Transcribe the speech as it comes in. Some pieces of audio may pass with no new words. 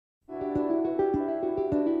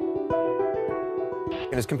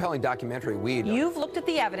In his compelling documentary, Weed. You've looked at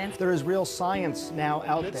the evidence. There is real science now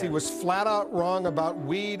out there. He was flat out wrong about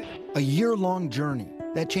weed. A year-long journey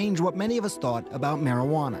that changed what many of us thought about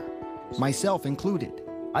marijuana, myself included.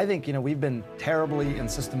 I think, we've been terribly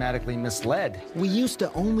and systematically misled. We used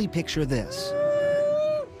to only picture this.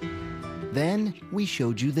 Then we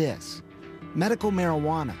showed you this. Medical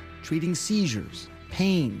marijuana, treating seizures,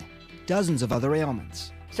 pain, dozens of other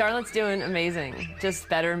ailments. Charlotte's doing amazing, just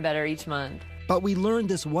better and better each month. But we learned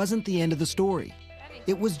this wasn't the end of the story.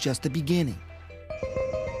 It was just the beginning.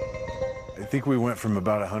 I think we went from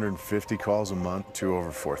about 150 calls a month to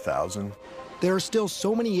over 4,000. There are still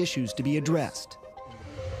so many issues to be addressed.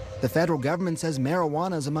 The federal government says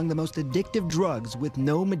marijuana is among the most addictive drugs with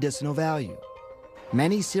no medicinal value.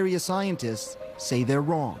 Many serious scientists say they're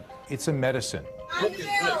wrong. It's a medicine.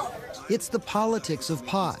 It's the politics of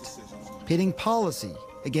pot, pitting policy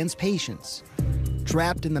against patients.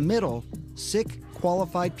 Trapped in the middle, sick,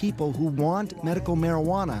 qualified people who want medical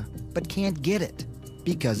marijuana but can't get it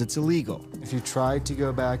because it's illegal. If you try to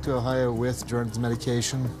go back to Ohio with Jordan's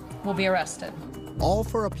medication, We'll be arrested. All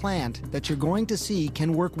for a plant that you're going to see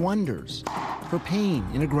can work wonders for pain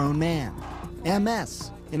in a grown man,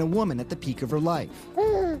 MS in a woman at the peak of her life,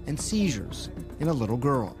 and seizures in a little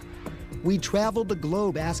girl. We traveled the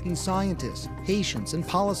globe asking scientists, patients, and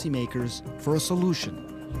policymakers for a solution.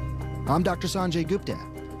 I'm Dr. Sanjay Gupta,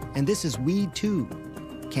 and this is Weed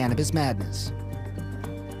 2, Cannabis Madness.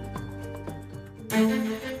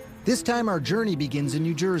 This time our journey begins in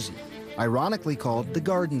New Jersey, ironically called the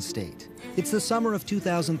Garden State. It's the summer of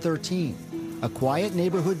 2013, a quiet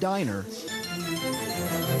neighborhood diner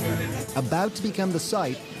about to become the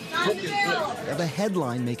site of a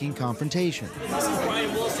headline-making confrontation.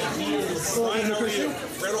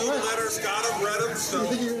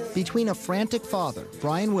 Between a frantic father,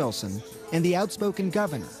 Brian Wilson, and the outspoken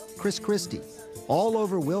governor, Chris Christie, all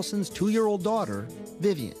over Wilson's 2-year-old daughter,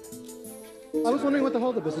 Vivian. I was wondering what the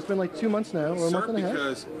holdup is. It's been like 2 months now, or a month and a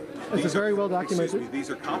half. It's very well documented. Excuse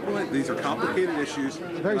me, these are complicated issues.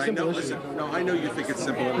 It's a very simple issue. Listen, no, I know you think it's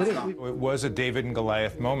simple. And it's not. It was a David and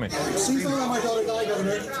Goliath moment. Please don't let my daughter die,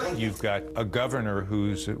 Governor. You've got a governor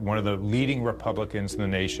who's one of the leading Republicans in the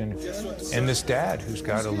nation, and this dad who's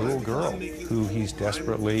got a little girl who he's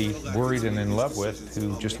desperately worried and in love with,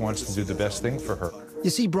 who just wants to do the best thing for her. You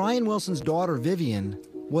see, Brian Wilson's daughter, Vivian,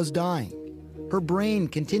 was dying. Her brain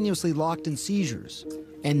continuously locked in seizures,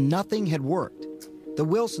 and nothing had worked. The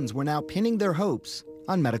Wilsons were now pinning their hopes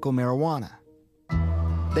on medical marijuana.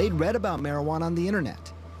 They'd read about marijuana on the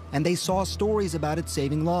internet, and they saw stories about it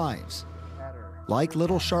saving lives. Like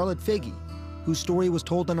little Charlotte Figge, whose story was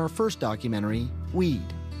told in our first documentary,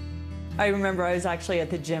 Weed. I remember I was actually at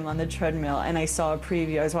the gym on the treadmill, and I saw a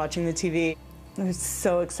preview. I was watching the TV. I was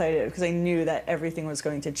so excited because I knew that everything was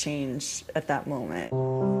going to change at that moment.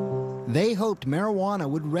 They hoped marijuana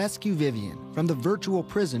would rescue Vivian from the virtual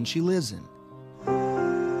prison she lives in,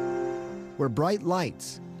 where bright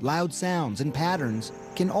lights, loud sounds, and patterns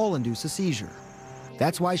can all induce a seizure.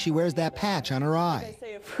 That's why she wears that patch on her eye.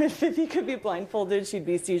 If Vivi could be blindfolded, she'd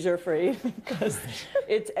be seizure-free because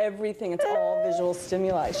it's everything. It's all visual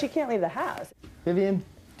stimuli. She can't leave the house. Vivian,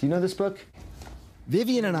 do you know this book?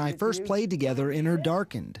 Vivian and I first played together in her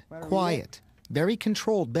darkened, quiet, very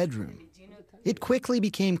controlled bedroom. It quickly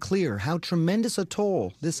became clear how tremendous a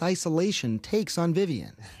toll this isolation takes on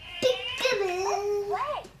Vivian,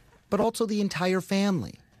 but also the entire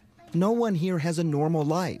family. No one here has a normal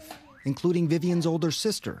life, including Vivian's older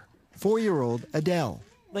sister, 4-year-old Adele.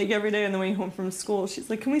 Like every day on the way home from school, she's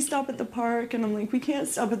like, can we stop at the park? And I'm like, we can't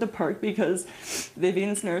stop at the park because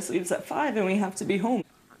Vivian's nurse leaves at 5 and we have to be home.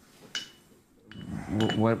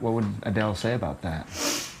 What would Adele say about that?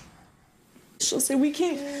 She'll say, we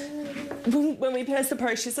can't, when we pass the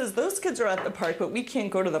park, she says, those kids are at the park, but we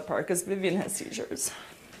can't go to the park because Vivian has seizures.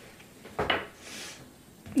 And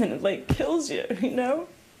it like kills you, you know?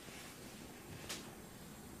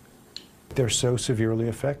 They're so severely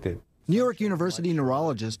affected. New York University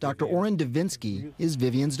neurologist Dr. Oren Davinsky is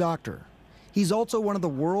Vivian's doctor. He's also one of the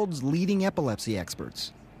world's leading epilepsy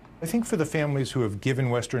experts. I think for the families who have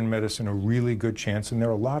given Western medicine a really good chance, and there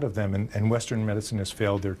are a lot of them, and Western medicine has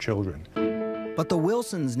failed their children. But the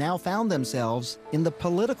Wilsons now found themselves in the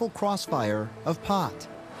political crossfire of pot.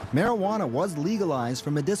 Marijuana was legalized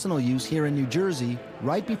for medicinal use here in New Jersey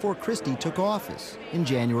right before Christie took office in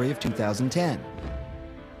January of 2010.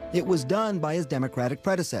 It was done by his Democratic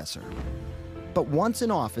predecessor. But once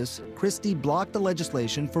in office, Christie blocked the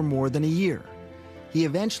legislation for more than a year. He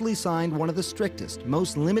eventually signed one of the strictest,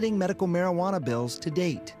 most limiting medical marijuana bills to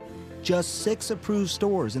date. Just 6 approved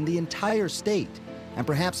stores in the entire state, and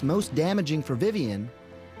perhaps most damaging for Vivian,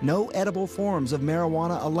 No edible forms of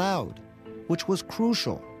marijuana allowed, which was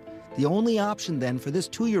crucial. The only option then for this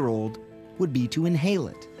 2-year-old would be to inhale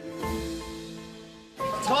it.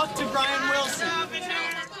 Talk to Brian Wilson.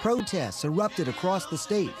 Protests erupted across the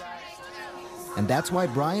state. And that's why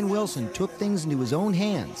Brian Wilson took things into his own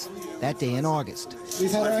hands that day in August. We've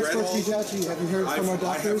had our experts reach out to you. Have you heard from our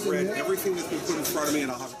doctors? I've read everything that's been put in front of me,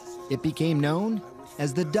 and I'll have... It became known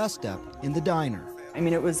as the dust-up in the diner. I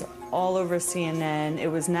mean, it was all over CNN. It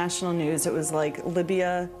was national news. It was like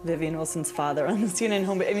Libya, Vivian Wilson's father on the CNN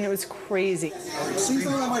home. I mean, it was crazy. She's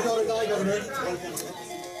the one my daughter died, Governor.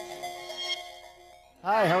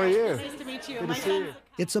 Hi, how are you? Nice to meet you. Good to see you.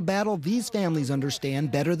 It's a battle these families understand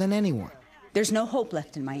better than anyone. There's no hope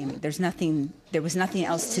left in Miami. There was nothing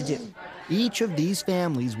else to do. Each of these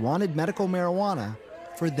families wanted medical marijuana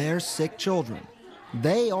for their sick children.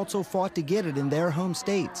 They also fought to get it in their home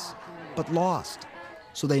states, but lost.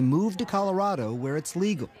 So they moved to Colorado, where it's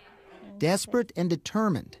legal. Desperate and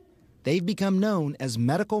determined, they've become known as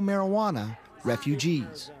medical marijuana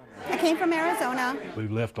refugees. I came from Arizona. We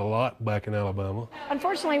left a lot back in Alabama.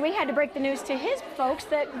 Unfortunately, we had to break the news to his folks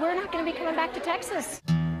that we're not going to be coming back to Texas.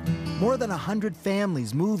 More than 100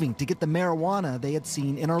 families moving to get the marijuana they had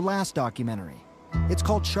seen in our last documentary. It's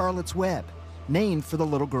called Charlotte's Web, named for the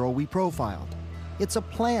little girl we profiled. It's a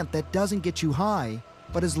plant that doesn't get you high,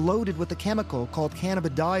 but is loaded with a chemical called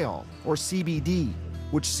Cannabidiol, or CBD,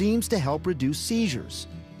 which seems to help reduce seizures,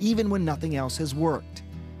 even when nothing else has worked.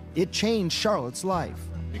 It changed Charlotte's life.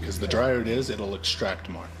 Because the drier it is, it'll extract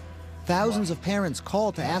more. Thousands of parents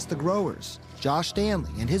called to ask the growers, Josh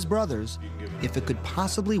Stanley and his brothers, if it could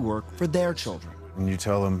possibly work for their children. And you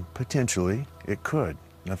tell them, potentially, it could.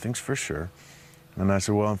 Nothing's for sure. And I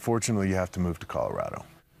said, well, unfortunately, you have to move to Colorado.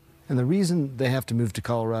 And the reason they have to move to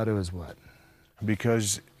Colorado is what?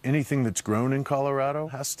 Because anything that's grown in Colorado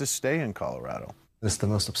has to stay in Colorado. It's the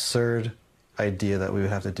most absurd idea that we would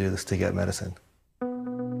have to do this to get medicine.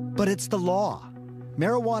 But it's the law.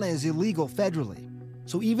 Marijuana is illegal federally.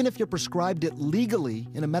 So even if you're prescribed it legally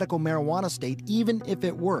in a medical marijuana state, even if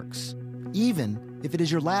it works, even if it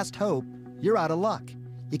is your last hope, you're out of luck.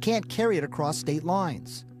 You can't carry it across state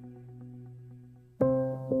lines.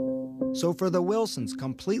 So for the Wilsons,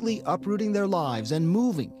 completely uprooting their lives and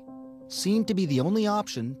moving seemed to be the only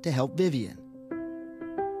option to help Vivian.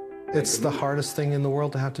 It's the hardest thing in the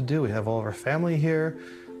world to have to do. We have all of our family here.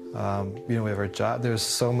 We have our job. There's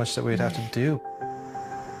so much that we'd have to do.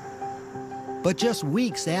 But just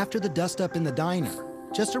weeks after the dust-up in the diner,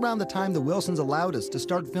 just around the time the Wilsons allowed us to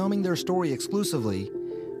start filming their story exclusively,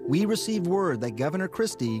 we received word that Governor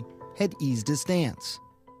Christie had eased his stance.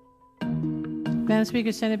 Madam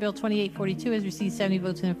Speaker, Senate Bill 2842 has received 70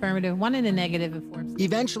 votes in the affirmative, 1 in the negative, and 4 abstentions.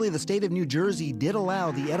 Eventually, the state of New Jersey did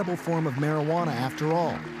allow the edible form of marijuana after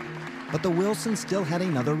all. But the Wilsons still had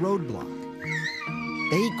another roadblock.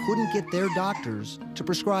 They couldn't get their doctors to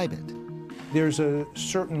prescribe it. There's a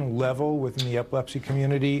certain level within the epilepsy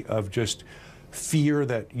community of just fear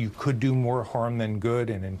that you could do more harm than good,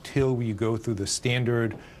 and until you go through the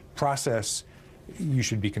standard process, you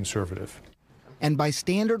should be conservative. And by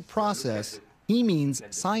standard process, he means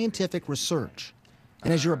scientific research.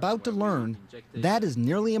 And as you're about to learn, that is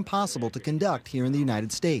nearly impossible to conduct here in the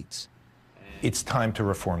United States. It's time to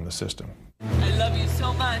reform the system. I love you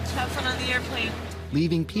so much. Have fun on the airplane.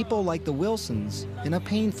 Leaving people like the Wilsons in a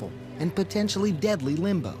painful and potentially deadly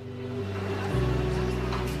limbo.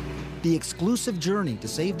 The exclusive journey to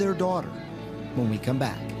save their daughter when we come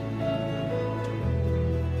back.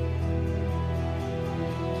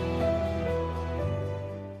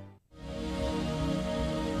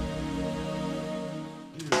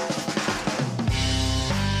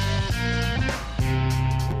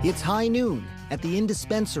 It's high noon at the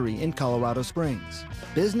Indispensary in Colorado Springs.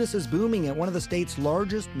 Business is booming at one of the state's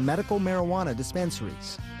largest medical marijuana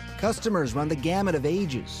dispensaries. Customers run the gamut of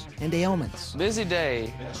ages and ailments. Busy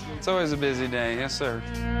day. It's always a busy day, yes, sir.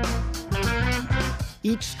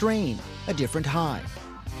 Each strain, a different high.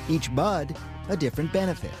 Each bud, a different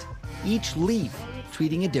benefit. Each leaf,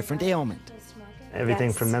 treating a different ailment.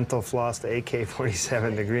 Everything from menthol floss to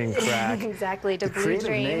AK-47 to green crack. Exactly, to the blue creative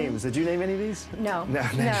dream. names. Did you name any of these? No.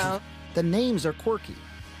 No. The names are quirky,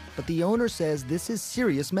 but the owner says this is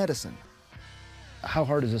serious medicine. How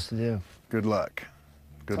hard is this to do? Good luck.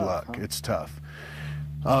 Good luck. It's tough.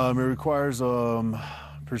 It requires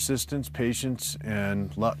persistence, patience,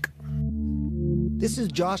 and luck. This is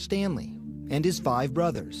Josh Stanley and his 5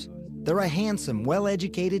 brothers. They're a handsome,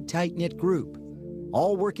 well-educated, tight-knit group,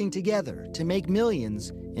 all working together to make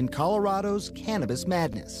millions in Colorado's cannabis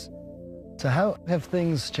madness. So how have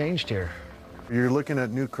things changed here? You're looking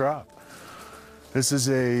at new crop. This is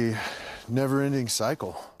a never-ending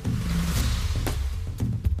cycle.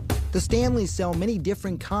 The Stanleys sell many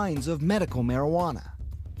different kinds of medical marijuana.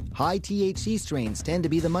 High THC strains tend to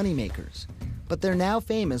be the moneymakers, but they're now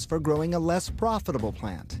famous for growing a less profitable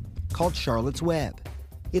plant called Charlotte's Web.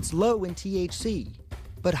 It's low in THC,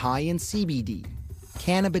 but high in CBD,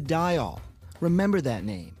 Cannabidiol. Remember that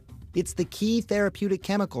name. It's the key therapeutic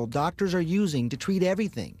chemical doctors are using to treat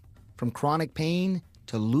everything from chronic pain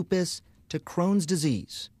to lupus to Crohn's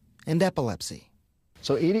disease and epilepsy.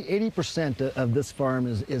 So 80% of this farm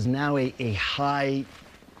is now a high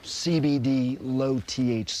CBD, low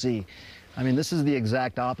THC. I mean, this is the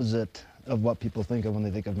exact opposite of what people think of when they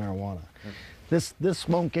think of marijuana. This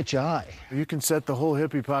won't get you high. You can set the whole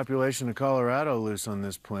hippie population of Colorado loose on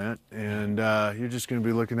this plant, and you're just going to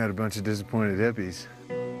be looking at a bunch of disappointed hippies.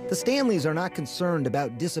 The Stanleys are not concerned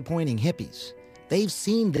about disappointing hippies. They've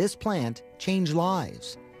seen this plant change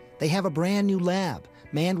lives. They have a brand new lab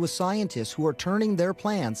manned with scientists who are turning their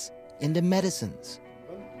plants into medicines.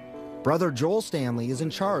 Brother Joel Stanley is in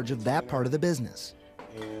charge of that part of the business.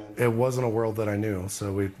 It wasn't a world that I knew,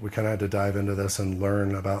 so we kind of had to dive into this and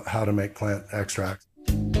learn about how to make plant extracts.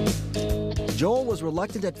 Joel was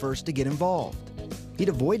reluctant at first to get involved. He'd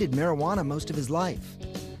avoided marijuana most of his life.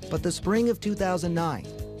 But the spring of 2009,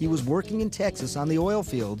 he was working in Texas on the oil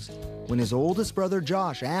fields when his oldest brother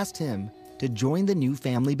Josh asked him to join the new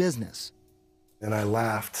family business. And I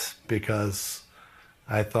laughed because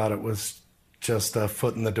I thought it was just a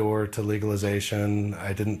foot in the door to legalization.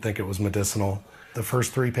 I didn't think it was medicinal. The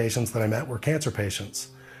first 3 patients that I met were cancer patients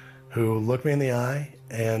who looked me in the eye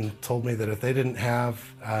and told me that if they didn't have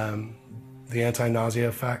the anti-nausea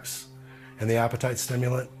effects and the appetite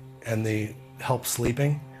stimulant and the help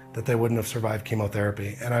sleeping, that they wouldn't have survived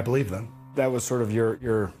chemotherapy. And I believe them. That was sort of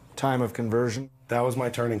your time of conversion? That was my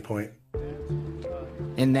turning point.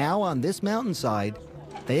 And now on this mountainside,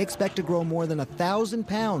 they expect to grow more than 1,000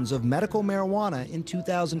 pounds of medical marijuana in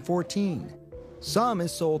 2014. Some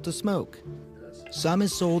is sold to smoke. Some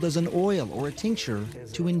is sold as an oil or a tincture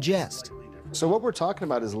to ingest. So what we're talking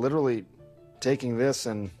about is literally taking this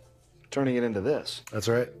and turning it into this. That's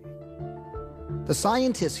right. The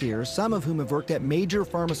scientists here, some of whom have worked at major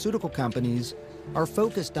pharmaceutical companies, are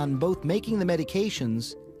focused on both making the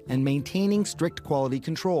medications and maintaining strict quality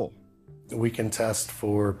control. We can test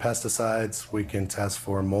for pesticides, we can test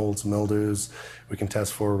for molds, mildews, we can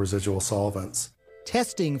test for residual solvents.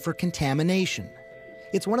 Testing for contamination.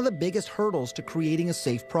 It's one of the biggest hurdles to creating a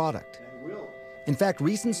safe product. In fact,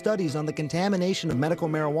 recent studies on the contamination of medical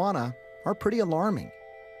marijuana are pretty alarming.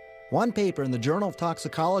 One paper in the Journal of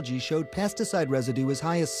Toxicology showed pesticide residue as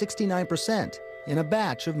high as 69% in a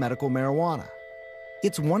batch of medical marijuana.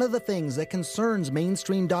 It's one of the things that concerns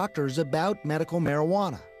mainstream doctors about medical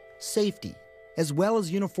marijuana: safety, as well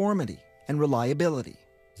as uniformity and reliability.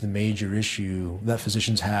 The major issue that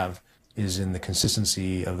physicians have is in the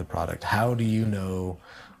consistency of the product. How do you know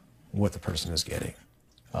what the person is getting?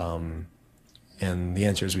 And the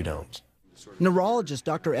answer is we don't. Neurologist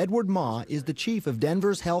Dr. Edward Ma is the chief of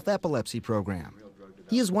Denver's Health Epilepsy Program.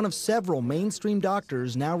 He is one of several mainstream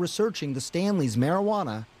doctors now researching the Stanley's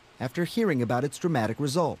marijuana after hearing about its dramatic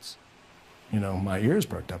results. You know, my ears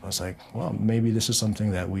perked up. I was like, well, maybe this is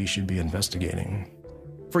something that we should be investigating.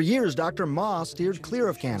 For years, Dr. Ma steered clear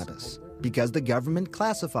of cannabis because the government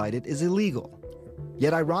classified it as illegal.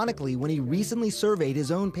 Yet ironically, when he recently surveyed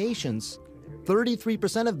his own patients,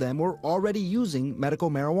 33% of them were already using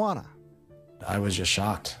medical marijuana. I was just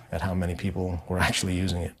shocked at how many people were actually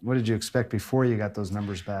using it. What did you expect before you got those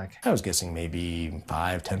numbers back? I was guessing maybe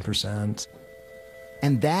 5–10%.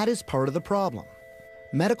 And that is part of the problem.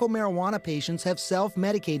 Medical marijuana patients have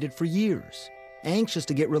self-medicated for years, anxious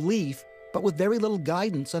to get relief, but with very little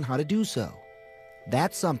guidance on how to do so.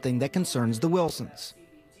 That's something that concerns the Wilsons.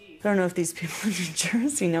 I don't know if these people in New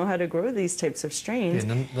Jersey know how to grow these types of strains.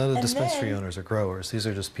 Yeah, none of the dispensary owners are growers. These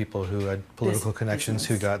are just people who had political connections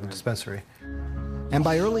who got the dispensary. And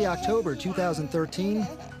by early October 2013,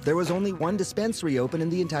 there was only one dispensary open in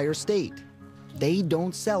the entire state. They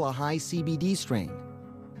don't sell a high CBD strain.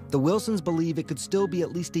 The Wilsons believe it could still be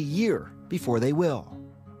at least a year before they will.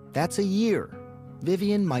 That's a year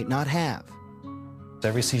Vivian might not have.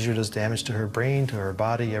 Every seizure does damage to her brain, to her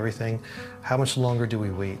body, everything. How much longer do we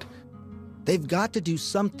wait? They've got to do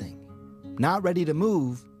something. Not ready to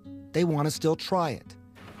move, they want to still try it.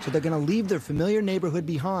 So they're going to leave their familiar neighborhood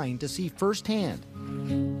behind to see firsthand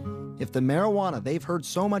if the marijuana they've heard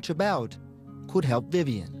so much about could help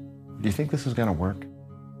Vivian. Do you think this is going to work?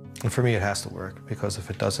 And for me, it has to work, because if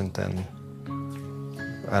it doesn't, then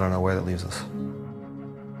I don't know where that leaves us.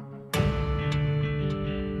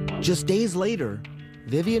 Just days later,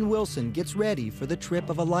 Vivian Wilson gets ready for the trip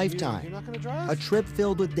of a lifetime. A trip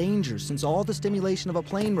filled with danger since all the stimulation of a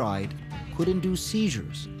plane ride could induce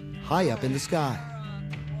seizures high up in the sky.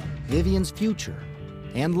 Vivian's future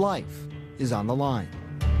and life is on the line.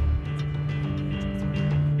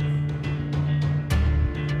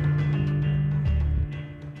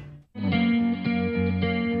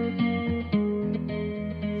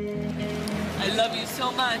 I love you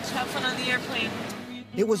so much. Have fun on the airplane.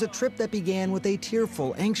 It was a trip that began with a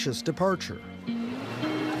tearful, anxious departure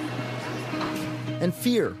and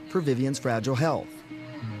fear for Vivian's fragile health.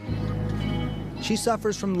 She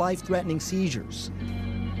suffers from life-threatening seizures.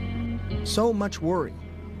 So much worry,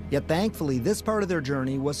 yet thankfully this part of their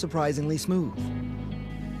journey was surprisingly smooth.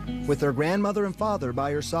 With their grandmother and father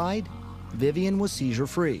by her side, Vivian was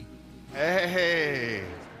seizure-free. Hey!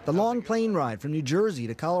 The long plane ride from New Jersey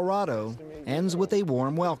to Colorado ends with a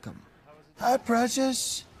warm welcome. Hi,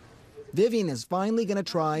 precious. Vivian is finally going to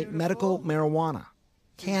try medical marijuana,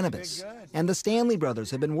 cannabis, and the Stanley brothers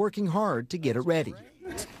have been working hard to get it ready.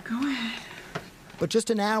 Go ahead. But just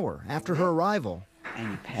an hour after her arrival,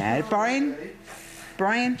 And pad, Brian.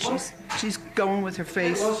 Brian, she's going with her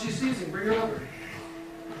face. Well, she sees him. Bring her over.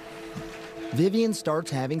 Vivian starts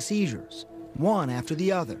having seizures, one after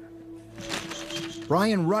the other.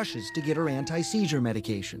 Brian rushes to get her anti-seizure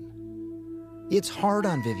medication. It's hard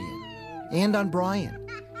on Vivian and on Brian,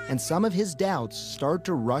 and some of his doubts start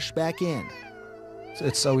to rush back in.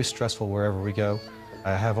 It's always stressful wherever we go.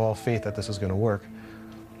 I have all faith that this is going to work,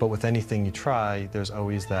 but with anything you try, there's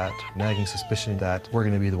always that nagging suspicion that we're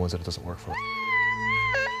going to be the ones that it doesn't work for.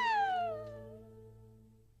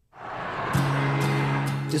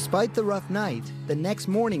 Despite the rough night, the next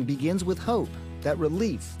morning begins with hope that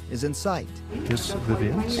relief is in sight. Miss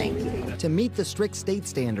Vivian. Thank you. To meet the strict state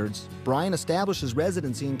standards, Brian establishes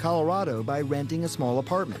residency in Colorado by renting a small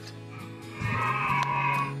apartment.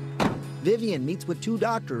 Vivian meets with 2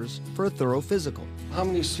 doctors for a thorough physical. How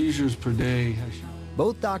many seizures per day?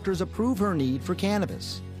 Both doctors approve her need for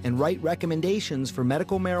cannabis and write recommendations for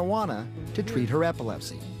medical marijuana to treat her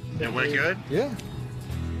epilepsy. That went good? Yeah.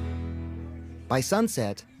 By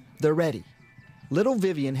sunset, they're ready. Little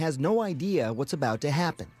Vivian has no idea what's about to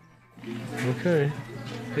happen. Okay.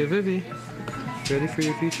 Hey, Vivi. Ready for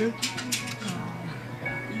your future?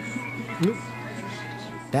 Nope.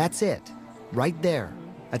 That's it. Right there.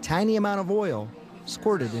 A tiny amount of oil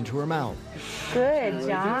squirted into her mouth. Good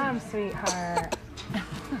job, sweetheart.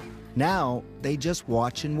 Now, they just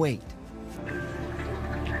watch and wait.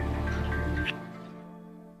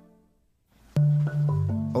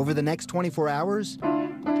 Over the next 24 hours,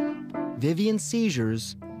 Vivian's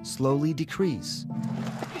seizures slowly decrease.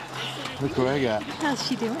 Look what I got. How's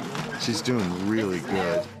she doing? She's doing really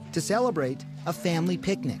good. To celebrate, a family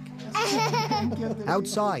picnic.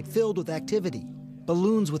 Outside, filled with activity,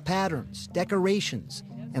 balloons with patterns, decorations,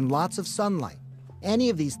 and lots of sunlight.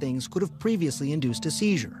 Any of these things could have previously induced a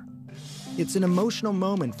seizure. It's an emotional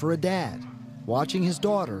moment for a dad, watching his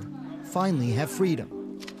daughter finally have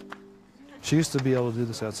freedom. She used to be able to do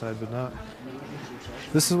this outside, but not.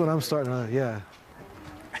 This is what I'm starting on, yeah.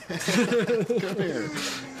 Come here.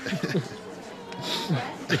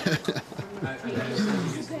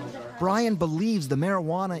 Brian believes the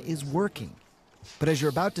marijuana is working. But as you're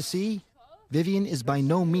about to see, Vivian is by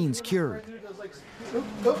no means cured.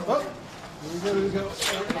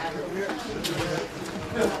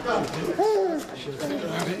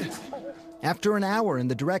 After an hour in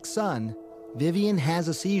the direct sun, Vivian has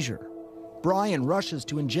a seizure. Brian rushes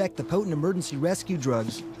to inject the potent emergency rescue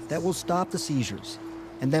drugs that will stop the seizures,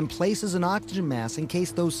 and then places an oxygen mask in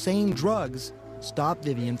case those same drugs stop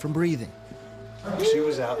Vivian from breathing. She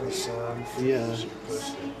was out in the sun. Yeah,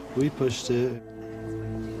 we pushed it.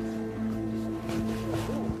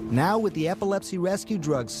 Now with the epilepsy rescue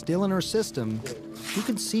drugs still in her system, you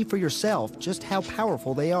can see for yourself just how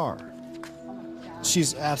powerful they are.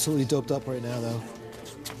 She's absolutely doped up right now, though.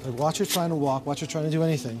 Like, watch her trying to walk, watch her trying to do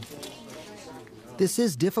anything. This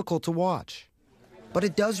is difficult to watch, but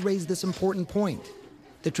it does raise this important point.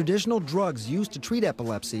 The traditional drugs used to treat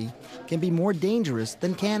epilepsy can be more dangerous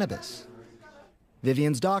than cannabis.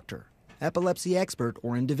 Vivian's doctor, epilepsy expert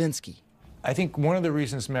Oren Davinsky. I think one of the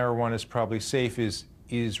reasons marijuana is probably safe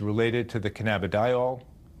is related to the cannabidiol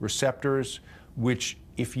receptors, which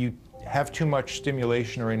if you have too much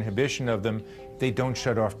stimulation or inhibition of them, they don't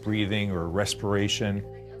shut off breathing or respiration.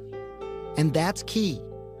 And that's key.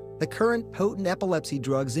 The current potent epilepsy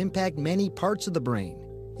drugs impact many parts of the brain,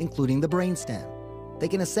 including the brainstem. They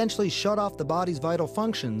can essentially shut off the body's vital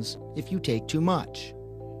functions if you take too much.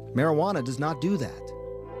 Marijuana does not do that.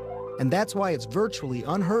 And that's why it's virtually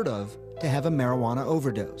unheard of to have a marijuana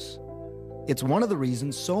overdose. It's one of the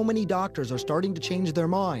reasons so many doctors are starting to change their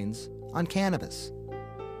minds on cannabis.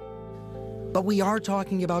 But we are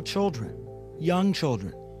talking about children, young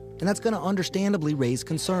children, and that's going to understandably raise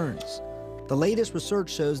concerns. The latest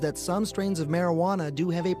research shows that some strains of marijuana do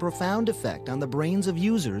have a profound effect on the brains of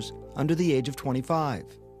users under the age of 25.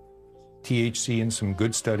 THC in some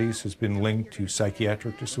good studies has been linked to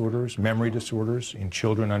psychiatric disorders, memory disorders in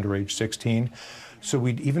children under age 16. So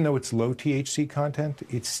even though it's low THC content,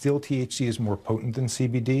 it's still THC is more potent than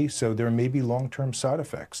CBD, so there may be long-term side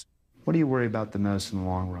effects. What do you worry about the most in the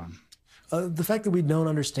long run? The fact that we don't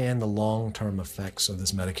understand the long-term effects of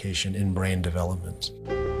this medication in brain development.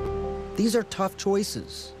 These are tough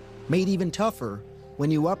choices, made even tougher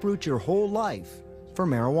when you uproot your whole life for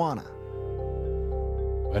marijuana.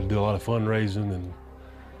 I had to do a lot of fundraising and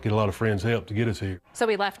get a lot of friends' help to get us here. So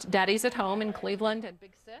we left Daddy's at home in Cleveland and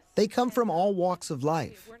Big Sis. They come from all walks of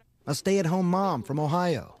life. A stay-at-home mom from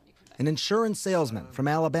Ohio, an insurance salesman from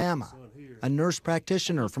Alabama, a nurse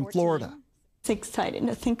practitioner from Florida. It's exciting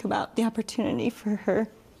to think about the opportunity for her,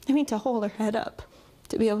 to hold her head up,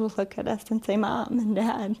 to be able to look at us and say, Mom and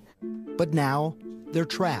Dad. But now, they're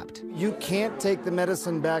trapped. You can't take the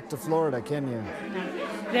medicine back to Florida, can you?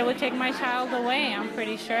 They would take my child away. I'm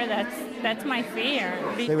pretty sure that's my fear.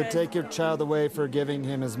 They would take your child away for giving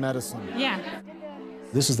him his medicine. Yeah.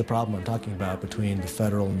 This is the problem I'm talking about between the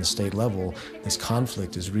federal and the state level. This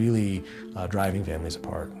conflict is really driving families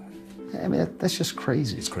apart. I mean, that's just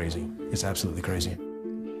crazy. It's crazy. It's absolutely crazy.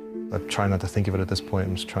 I try not to think of it at this point.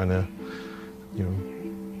 I'm just trying to,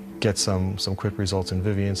 get some quick results in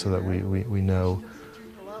Vivian so that we know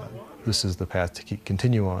this is the path to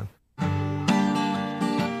continue on.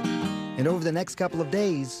 And over the next couple of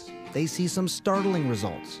days, they see some startling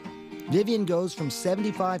results. Vivian goes from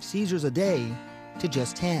 75 seizures a day to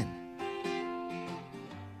just 10.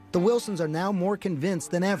 The Wilsons are now more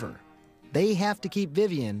convinced than ever. They have to keep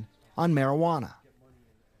Vivian on marijuana.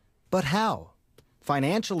 But how?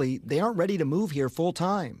 Financially, they aren't ready to move here full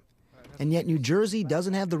time. And yet New Jersey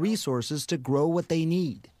doesn't have the resources to grow what they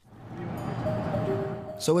need.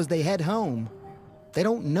 So as they head home, they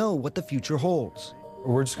don't know what the future holds.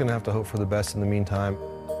 We're just going to have to hope for the best in the meantime.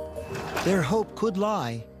 Their hope could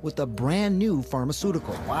lie with a brand new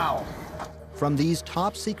pharmaceutical. Wow. From these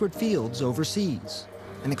top secret fields overseas.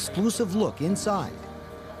 An exclusive look inside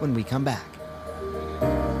when we come back.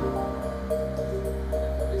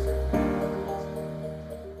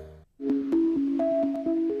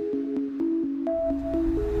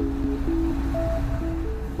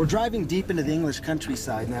 We're driving deep into the English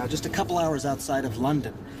countryside now, just a couple hours outside of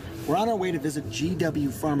London. We're on our way to visit GW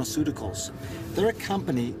Pharmaceuticals. They're a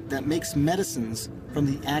company that makes medicines from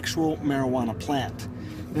the actual marijuana plant.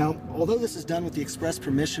 Now, although this is done with the express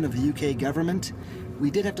permission of the UK government, we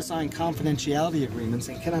did have to sign confidentiality agreements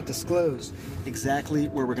and cannot disclose exactly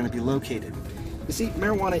where we're going to be located. You see,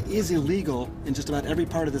 marijuana is illegal in just about every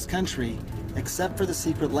part of this country, except for the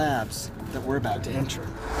secret labs that we're about to enter.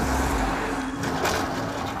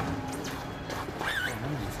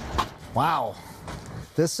 Wow,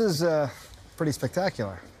 this is pretty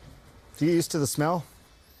spectacular. Do you get used to the smell?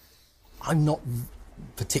 I'm not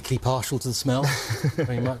particularly partial to the smell,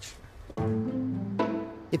 very much.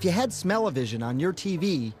 If you had smell-o-vision on your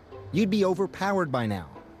TV, you'd be overpowered by now.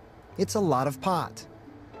 It's a lot of pot.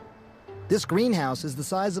 This greenhouse is the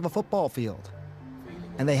size of a football field,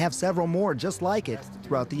 and they have several more just like it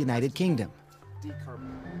throughout the United Kingdom.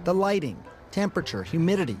 The lighting, temperature,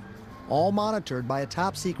 humidity, all monitored by a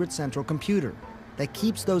top-secret central computer that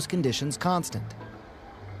keeps those conditions constant.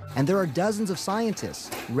 And there are dozens of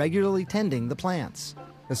scientists regularly tending the plants.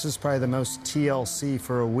 This is probably the most TLC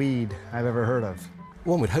for a weed I've ever heard of.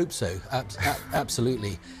 One would hope so,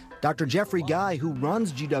 absolutely. Dr. Jeffrey Guy, who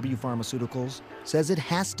runs GW Pharmaceuticals, says it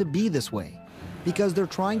has to be this way because they're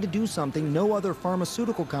trying to do something no other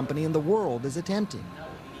pharmaceutical company in the world is attempting,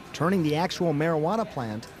 turning the actual marijuana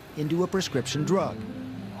plant into a prescription drug.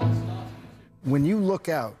 When you look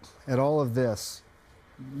out at all of this,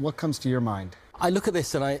 what comes to your mind? I look at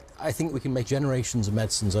this and I think we can make generations of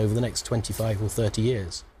medicines over the next 25 or 30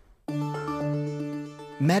 years.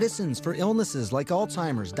 Medicines for illnesses like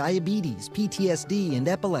Alzheimer's, diabetes, PTSD, and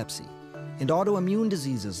epilepsy, and autoimmune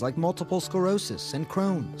diseases like multiple sclerosis and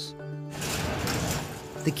Crohn's.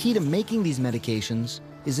 The key to making these medications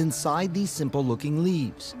is inside these simple-looking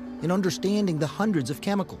leaves, in understanding the hundreds of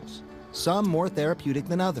chemicals, some more therapeutic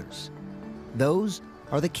than others. Those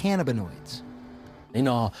are the cannabinoids. In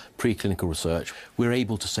our preclinical research, we're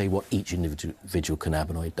able to say what each individual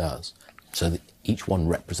cannabinoid does. So that each one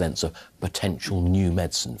represents a potential new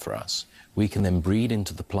medicine for us. We can then breed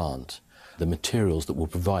into the plant the materials that will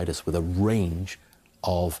provide us with a range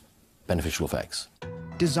of beneficial effects.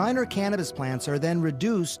 Designer cannabis plants are then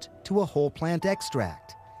reduced to a whole plant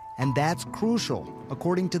extract. And that's crucial,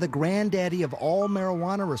 according to the granddaddy of all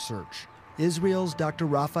marijuana research, Israel's Dr.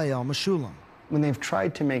 Raphael Meshulam. When they've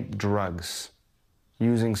tried to make drugs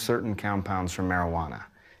using certain compounds from marijuana,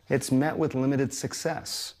 it's met with limited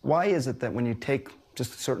success. Why is it that when you take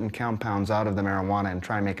just certain compounds out of the marijuana and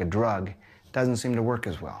try and make a drug, it doesn't seem to work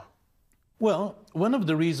as well? Well, one of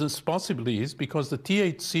the reasons possibly is because the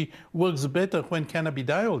THC works better when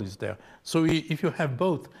cannabidiol is there. So if you have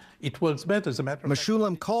both, it works better. As a matter of fact,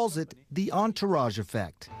 Meshulam calls it the entourage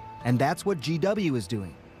effect, and that's what GW is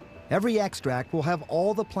doing. Every extract will have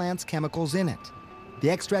all the plant's chemicals in it. The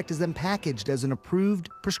extract is then packaged as an approved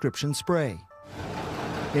prescription spray.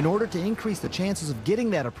 In order to increase the chances of getting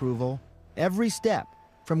that approval, every step,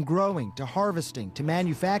 from growing to harvesting to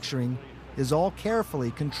manufacturing, is all carefully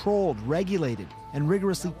controlled, regulated, and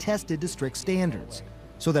rigorously tested to strict standards,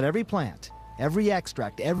 so that every plant, every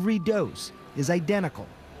extract, every dose is identical,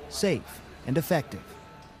 safe, and effective.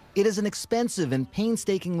 It is an expensive and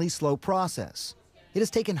painstakingly slow process. It has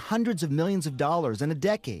taken hundreds of millions of dollars and a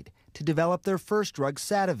decade to develop their first drug,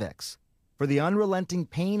 Sativex, for the unrelenting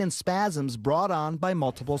pain and spasms brought on by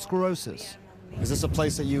multiple sclerosis. Is this a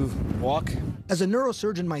place that you walk? As a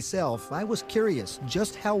neurosurgeon myself, I was curious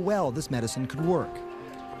just how well this medicine could work.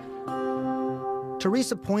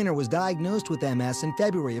 Teresa Pointer was diagnosed with MS in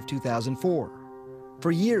February of 2004.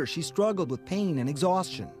 For years, she struggled with pain and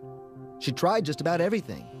exhaustion. She tried just about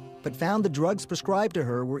everything, but found the drugs prescribed to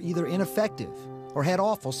her were either ineffective or had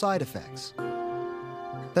awful side effects.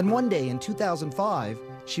 Then one day in 2005,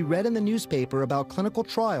 she read in the newspaper about clinical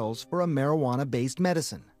trials for a marijuana-based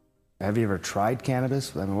medicine. Have you ever tried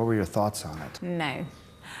cannabis? I mean, what were your thoughts on it? No.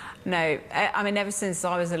 I mean, ever since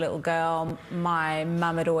I was a little girl, my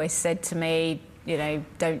mum had always said to me, you know,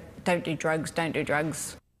 don't do drugs, don't do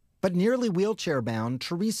drugs. But nearly wheelchair-bound,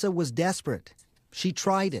 Teresa was desperate. She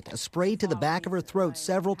tried it, a spray to the back of her throat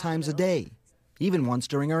several times a day, even once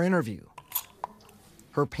during our interview.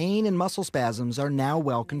 Her pain and muscle spasms are now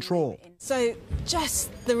well controlled. So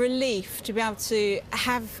just the relief to be able to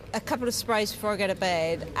have a couple of sprays before I go to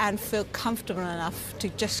bed and feel comfortable enough to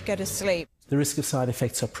just go to sleep. The risk of side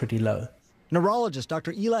effects are pretty low. Neurologist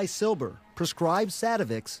Dr. Eli Silber prescribes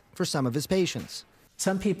Sativex for some of his patients.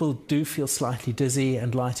 Some people do feel slightly dizzy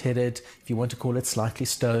and lightheaded, if you want to call it slightly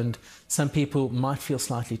stoned. Some people might feel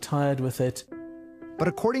slightly tired with it. But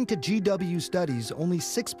according to GW studies, only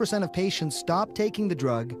 6% of patients stopped taking the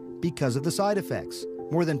drug because of the side effects.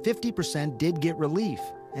 More than 50% did get relief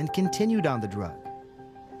and continued on the drug.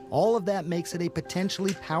 All of that makes it a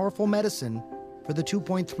potentially powerful medicine for the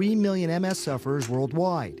 2.3 million MS sufferers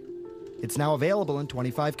worldwide. It's now available in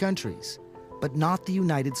 25 countries, but not the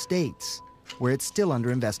United States, where it's still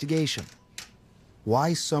under investigation.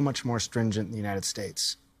 Why so much more stringent in the United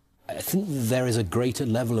States? I think there is a greater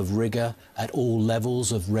level of rigor at all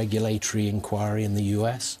levels of regulatory inquiry in the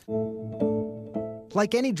US.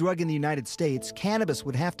 Like any drug in the United States, cannabis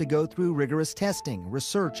would have to go through rigorous testing,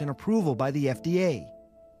 research, and approval by the FDA.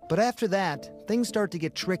 But after that, things start to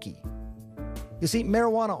get tricky. You see,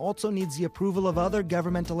 marijuana also needs the approval of other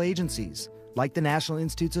governmental agencies, like the National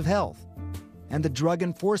Institutes of Health and the Drug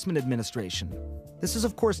Enforcement Administration. This is,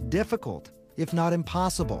 of course, difficult, if not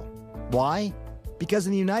impossible. Why? Because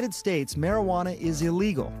in the United States, marijuana is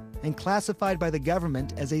illegal and classified by the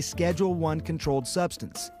government as a Schedule I controlled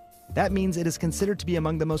substance. That means it is considered to be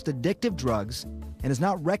among the most addictive drugs and is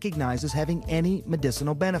not recognized as having any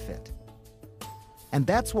medicinal benefit. And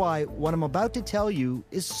that's why what I'm about to tell you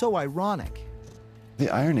is so ironic.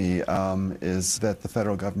 The irony is that the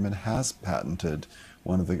federal government has patented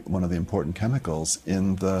one of the important chemicals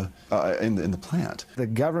in the plant. The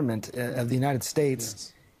government of the United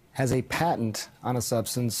States has a patent on a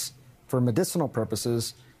substance for medicinal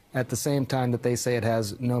purposes at the same time that they say it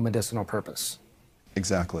has no medicinal purpose.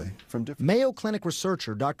 Exactly. Mayo Clinic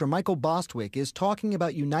researcher Dr. Michael Bostwick is talking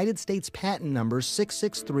about United States patent number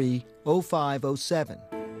 6630507.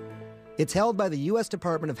 It's held by the U.S.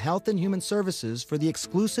 Department of Health and Human Services for the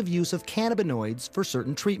exclusive use of cannabinoids for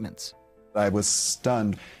certain treatments. I was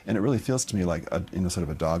stunned, and it really feels to me like sort of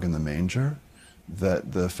a dog in the manger,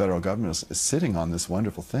 that the federal government is sitting on this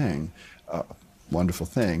wonderful thing, and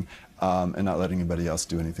not letting anybody else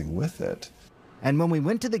do anything with it. And when we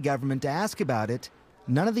went to the government to ask about it,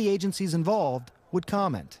 none of the agencies involved would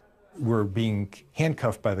comment. We're being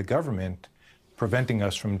handcuffed by the government, preventing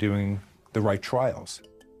us from doing the right trials.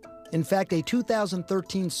 In fact, a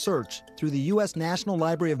 2013 search through the U.S. National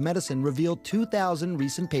Library of Medicine revealed 2,000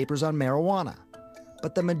 recent papers on marijuana.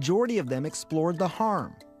 But the majority of them explored the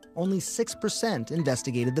harm. Only 6%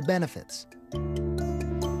 investigated the benefits.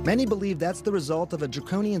 Many believe that's the result of a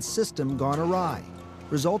draconian system gone awry,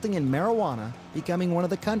 resulting in marijuana becoming one of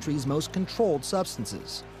the country's most controlled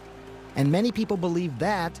substances. And many people believe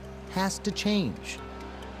that has to change.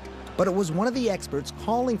 But it was one of the experts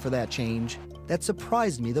calling for that change that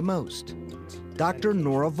surprised me the most, Dr.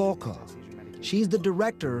 Nora Volkov. She's the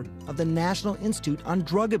director of the National Institute on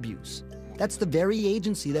Drug Abuse. That's the very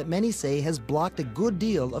agency that many say has blocked a good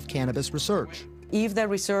deal of cannabis research. If the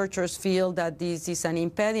researchers feel that this is an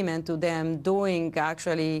impediment to them doing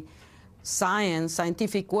actually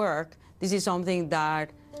scientific work, this is something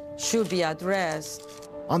that should be addressed.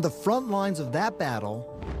 On the front lines of that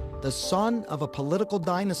battle, the son of a political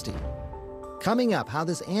dynasty. Coming up, how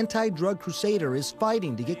this anti-drug crusader is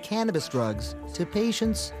fighting to get cannabis drugs to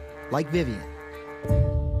patients like Vivian.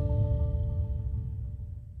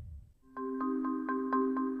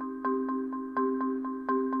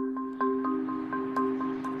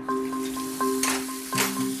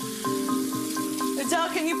 Adele,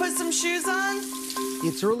 can you put some shoes on?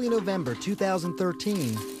 It's early November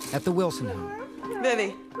 2013 at the Wilson home.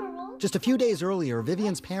 Vivi. Just a few days earlier,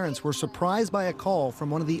 Vivian's parents were surprised by a call from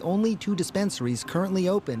one of the only 2 dispensaries currently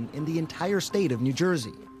open in the entire state of New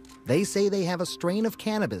Jersey. They say they have a strain of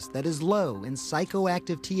cannabis that is low in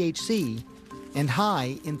psychoactive THC and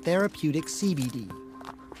high in therapeutic CBD.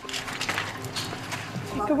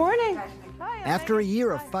 Good morning. After a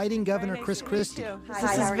year of fighting Governor Chris Christie,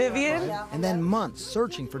 This is Vivian. and then months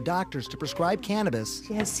searching for doctors to prescribe cannabis,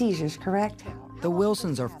 She has seizures, correct? the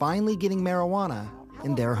Wilsons are finally getting marijuana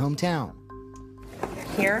in their hometown.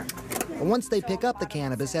 Here? But once they pick up the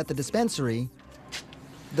cannabis at the dispensary,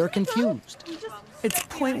 they're confused. It's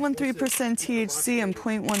 0.13% THC and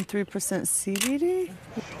 0.13% CBD?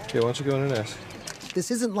 Okay, why don't you go in and ask?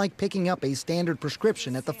 This isn't like picking up a standard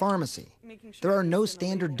prescription at the pharmacy. There are no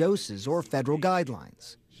standard doses or federal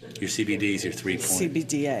guidelines. Your CBD is your 3 point.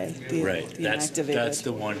 CBDA, right. the That's inactivated.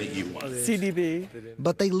 the one that you want. CDB.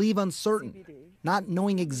 But they leave uncertain, not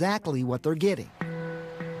knowing exactly what they're getting.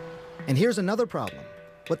 And here's another problem.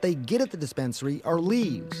 What they get at the dispensary are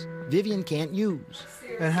leaves Vivian can't use.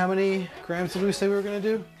 And how many grams did we say we were going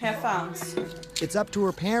to do? Half ounce. It's up to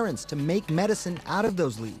her parents to make medicine out of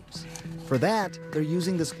those leaves. For that, they're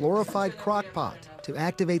using this glorified crock pot to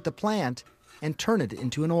activate the plant and turn it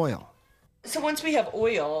into an oil. So once we have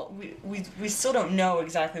oil, we still don't know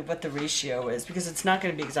exactly what the ratio is because it's not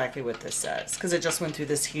going to be exactly what this says because it just went through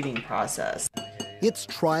this heating process. It's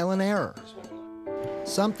trial and error.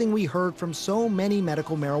 Something we heard from so many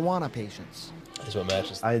medical marijuana patients. That's what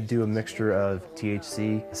matches. I do a mixture of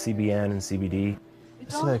THC, CBN, and CBD.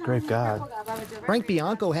 See that great God. Frank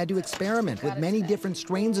Bianco had to experiment with many different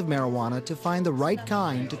strains of marijuana to find the right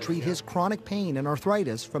kind to treat his chronic pain and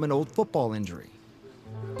arthritis from an old football injury.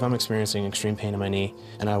 If I'm experiencing extreme pain in my knee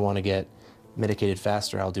and I want to get medicated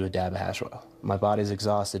faster, I'll do a dab of hash oil. My body's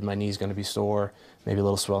exhausted, my knee's going to be sore, maybe a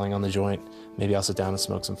little swelling on the joint. Maybe I'll sit down and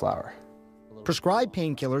smoke some flower. Prescribed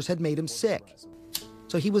painkillers had made him sick,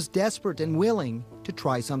 so he was desperate and willing to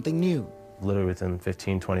try something new. Literally within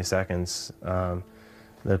 15, 20 seconds,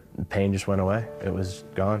 the pain just went away. It was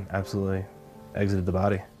gone, absolutely exited the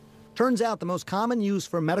body. Turns out the most common use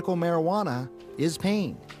for medical marijuana is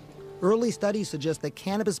pain. Early studies suggest that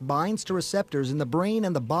cannabis binds to receptors in the brain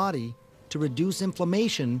and the body to reduce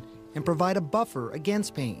inflammation and provide a buffer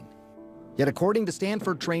against pain. Yet according to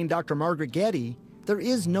Stanford-trained Dr. Margaret Getty, there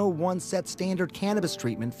is no one set standard cannabis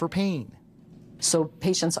treatment for pain. So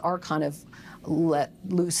patients are kind of let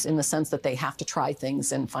loose in the sense that they have to try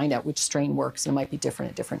things and find out which strain works, and it might be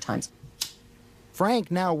different at different times.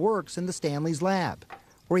 Frank now works in the Stanley's lab,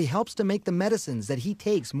 where he helps to make the medicines that he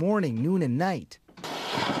takes morning, noon, and night.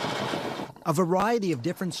 A variety of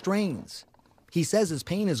different strains. He says his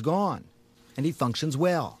pain is gone, and he functions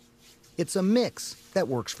well. It's a mix that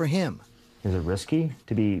works for him. Is it risky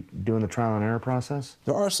to be doing the trial and error process?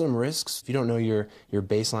 There are some risks. If you don't know your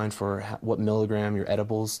baseline for what milligram, your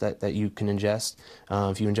edibles that you can ingest,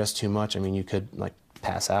 if you ingest too much, I mean, you could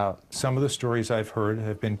pass out. Some of the stories I've heard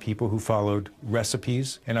have been people who followed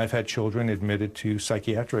recipes, and I've had children admitted to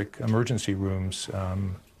psychiatric emergency rooms,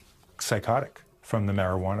 psychotic from the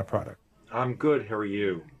marijuana product. I'm good, how are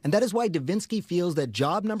you? And that is why Davinsky feels that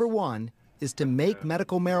job number one is to make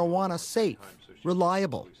medical marijuana safe,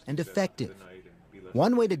 reliable, and effective.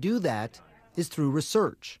 One way to do that is through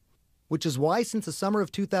research, which is why since the summer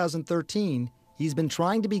of 2013, he's been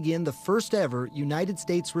trying to begin the first ever United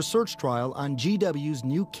States research trial on GW's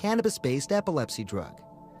new cannabis-based epilepsy drug.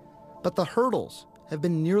 But the hurdles have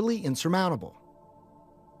been nearly insurmountable.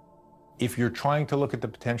 If you're trying to look at the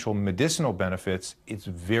potential medicinal benefits, it's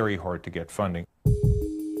very hard to get funding.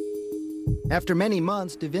 After many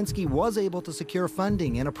months, Davinsky was able to secure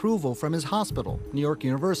funding and approval from his hospital, New York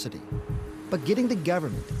University. But getting the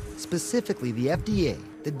government, specifically the FDA,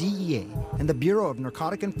 the DEA, and the Bureau of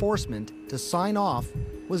Narcotic Enforcement to sign off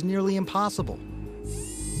was nearly impossible.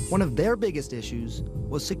 One of their biggest issues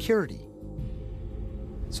was security.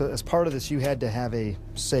 So as part of this, you had to have a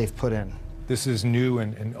safe put in. This is new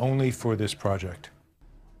and only for this project.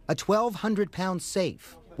 A 1,200-pound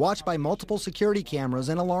safe, watched by multiple security cameras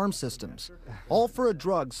and alarm systems, all for a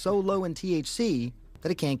drug so low in THC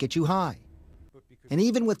that it can't get you high. And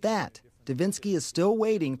even with that, Davinsky is still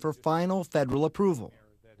waiting for final federal approval.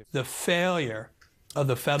 The failure of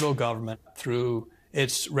the federal government through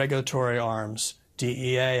its regulatory arms,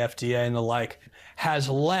 DEA, FDA, and the like, has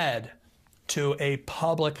led to a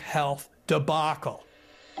public health debacle.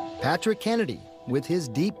 Patrick Kennedy, with his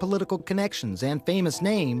deep political connections and famous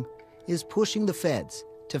name, is pushing the feds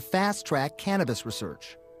to fast-track cannabis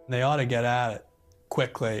research. They ought to get at it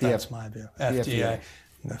quickly, that's my view. FDA,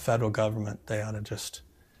 the federal government, they ought to just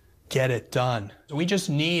get it done. We just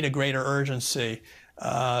need a greater urgency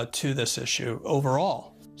to this issue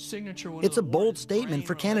overall. It's a bold statement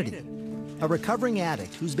for Kennedy, a recovering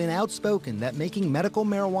addict who's been outspoken that making medical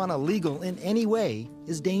marijuana legal in any way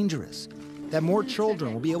is dangerous, that more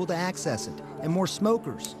children will be able to access it, and more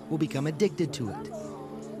smokers will become addicted to it.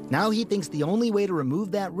 Now he thinks the only way to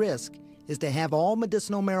remove that risk is to have all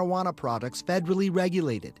medicinal marijuana products federally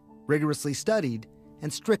regulated, rigorously studied,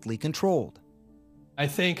 and strictly controlled. I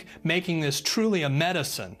think making this truly a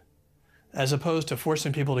medicine, as opposed to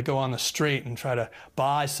forcing people to go on the street and try to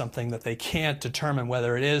buy something that they can't determine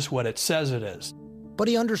whether it is what it says it is. But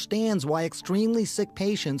he understands why extremely sick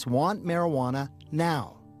patients want marijuana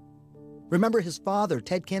now. Remember, his father,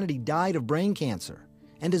 Ted Kennedy, died of brain cancer,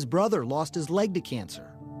 and his brother lost his leg to cancer.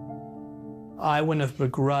 I wouldn't have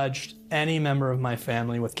begrudged any member of my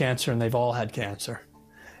family with cancer, and they've all had cancer.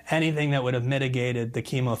 Anything that would have mitigated the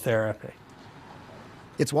chemotherapy.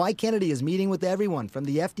 It's why Kennedy is meeting with everyone from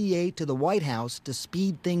the FDA to the White House to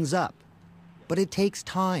speed things up. But it takes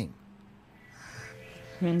time.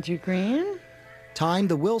 Minty green? Time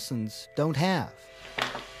the Wilsons don't have.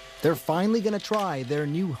 They're finally going to try their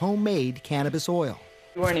new homemade cannabis oil.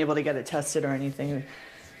 We weren't able to get it tested or anything,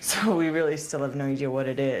 so we really still have no idea what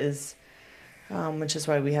it is, which is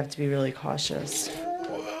why we have to be really cautious.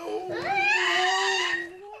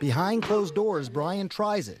 Behind closed doors, Brian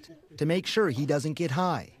tries it to make sure he doesn't get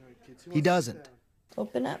high. He doesn't.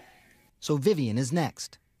 Open up. So Vivian is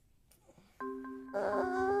next.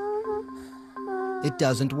 It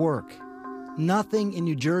doesn't work. Nothing in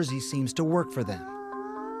New Jersey seems to work for them.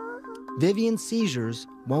 Vivian's seizures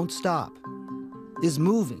won't stop. Is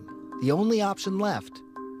moving the only option left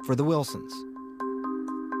for the Wilsons?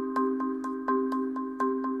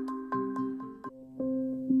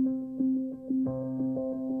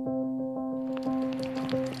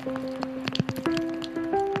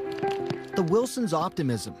 The Wilsons'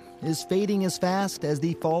 optimism is fading as fast as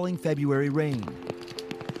the falling February rain.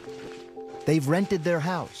 They've rented their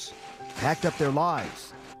house, packed up their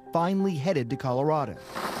lives, finally headed to Colorado.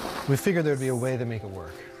 We figured there'd be a way to make it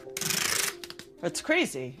work. It's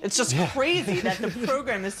crazy. It's just crazy that the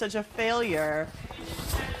program is such a failure.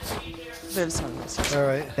 All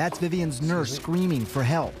right. That's Vivian's nurse screaming for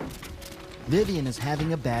help. Vivian is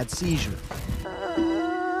having a bad seizure.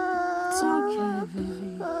 It's okay,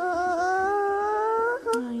 Vivi.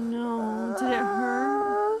 I know. Did it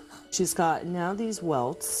hurt? She's got now these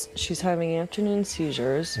welts. She's having afternoon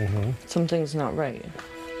seizures. Something's not right.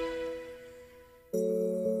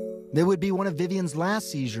 There would be one of Vivian's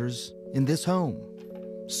last seizures in this home.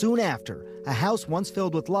 Soon after, a house once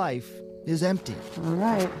filled with life is empty. All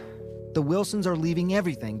right. The Wilsons are leaving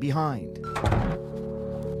everything behind.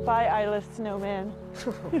 Bye, eyeless snowman.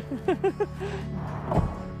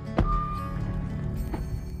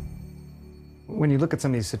 When you look at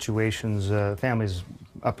some of these situations, families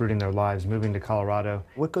uprooting their lives, moving to Colorado,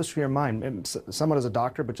 what goes through your mind? Somewhat as a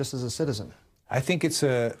doctor, but just as a citizen. I think it's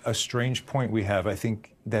a strange point we have. I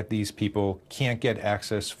think that these people can't get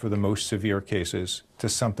access for the most severe cases to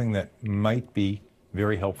something that might be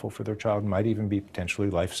very helpful for their child, might even be potentially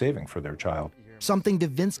life-saving for their child. Something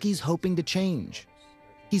Davinsky's hoping to change.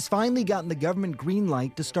 He's finally gotten the government green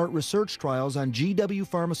light to start research trials on GW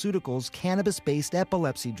Pharmaceuticals' cannabis-based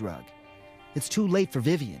epilepsy drug. It's too late for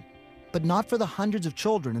Vivian, but not for the hundreds of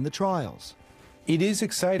children in the trials. It is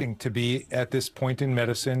exciting to be at this point in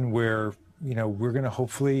medicine where, you know, we're going to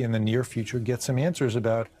hopefully in the near future get some answers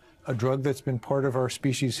about a drug that's been part of our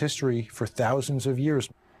species' history for thousands of years.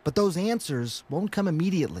 But those answers won't come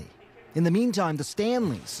immediately. In the meantime, the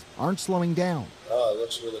Stanleys aren't slowing down. Oh, it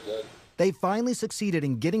looks really good. They finally succeeded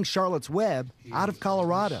in getting Charlotte's Web out of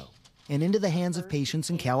Colorado and into the hands of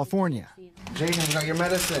patients in California. Jason, you got your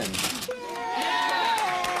medicine.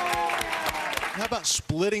 How about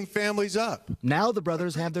splitting families up? Now the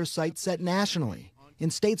brothers have their sights set nationally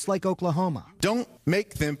in states like Oklahoma. Don't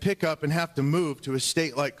make them pick up and have to move to a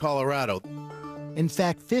state like Colorado. In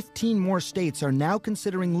fact, 15 more states are now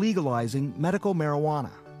considering legalizing medical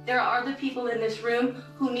marijuana. There are other people in this room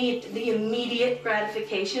who need the immediate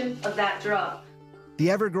gratification of that drug. The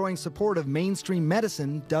ever-growing support of mainstream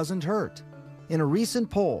medicine doesn't hurt. In a recent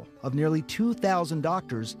poll of nearly 2,000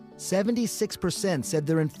 doctors, 76% said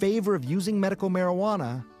they're in favor of using medical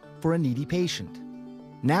marijuana for a needy patient.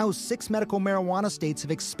 Now, 6 medical marijuana states have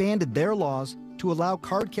expanded their laws to allow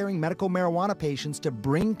card-carrying medical marijuana patients to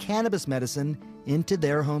bring cannabis medicine into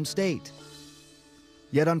their home state.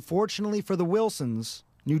 Yet, unfortunately for the Wilsons,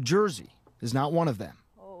 New Jersey is not one of them.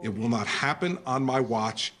 It will not happen on my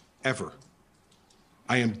watch, ever.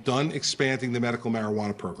 I am done expanding the medical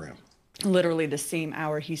marijuana program. Literally the same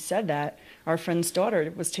hour he said that, our friend's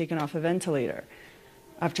daughter was taken off a ventilator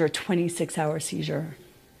after a 26-hour seizure.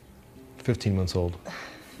 15 months old.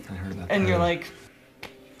 I heard that. And you're like,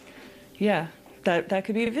 yeah, that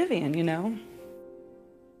could be Vivian, you know?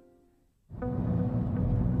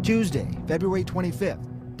 Tuesday, February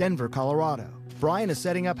 25th, Denver, Colorado. Brian is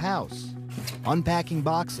setting up house, unpacking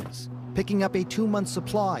boxes, picking up a 2-month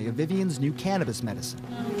supply of Vivian's new cannabis medicine.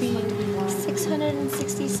 It'll be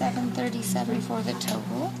 $667.37 for the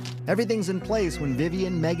total. Everything's in place when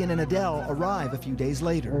Vivian, Megan, and Adele arrive a few days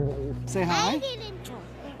later. Say hi.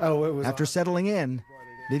 Oh, it was. After settling in,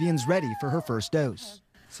 Vivian's ready for her first dose.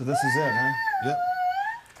 So this is it, huh? Yep.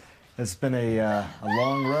 It's been a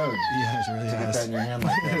long road. Yeah, it really to has. get that in your hand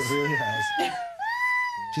like this. It really has.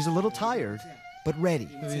 She's a little tired, but ready.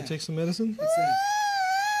 Maybe you take some medicine?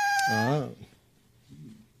 Oh.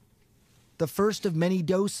 The first of many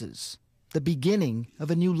doses, the beginning of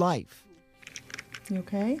a new life. You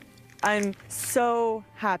okay? I'm so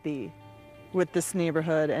happy with this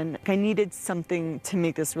neighborhood, and I needed something to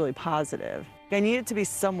make this really positive. I needed to be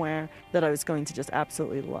somewhere that I was going to just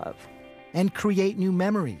absolutely love. And create new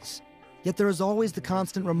memories. Yet there is always the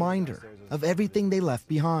constant reminder of everything they left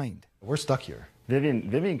behind. We're stuck here.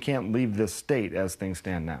 Vivian can't leave this state as things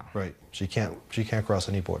stand now. Right. She can't cross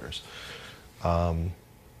any borders. And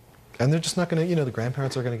they're just not going to, the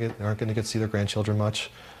grandparents aren't going to get to see their grandchildren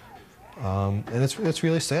much. And it's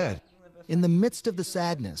really sad. In the midst of the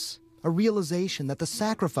sadness, a realization that the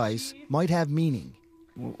sacrifice might have meaning.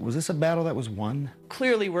 Was this a battle that was won?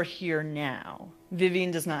 Clearly we're here now.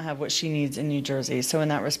 Vivian does not have what she needs in New Jersey, so in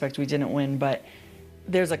that respect we didn't win, but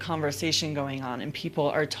there's a conversation going on and people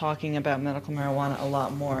are talking about medical marijuana a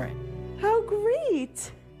lot more. How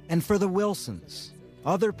great! And for the Wilsons,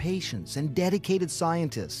 other patients and dedicated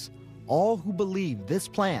scientists, all who believe this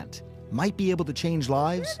plant might be able to change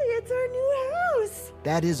lives, It's our new house!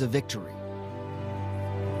 that is a victory.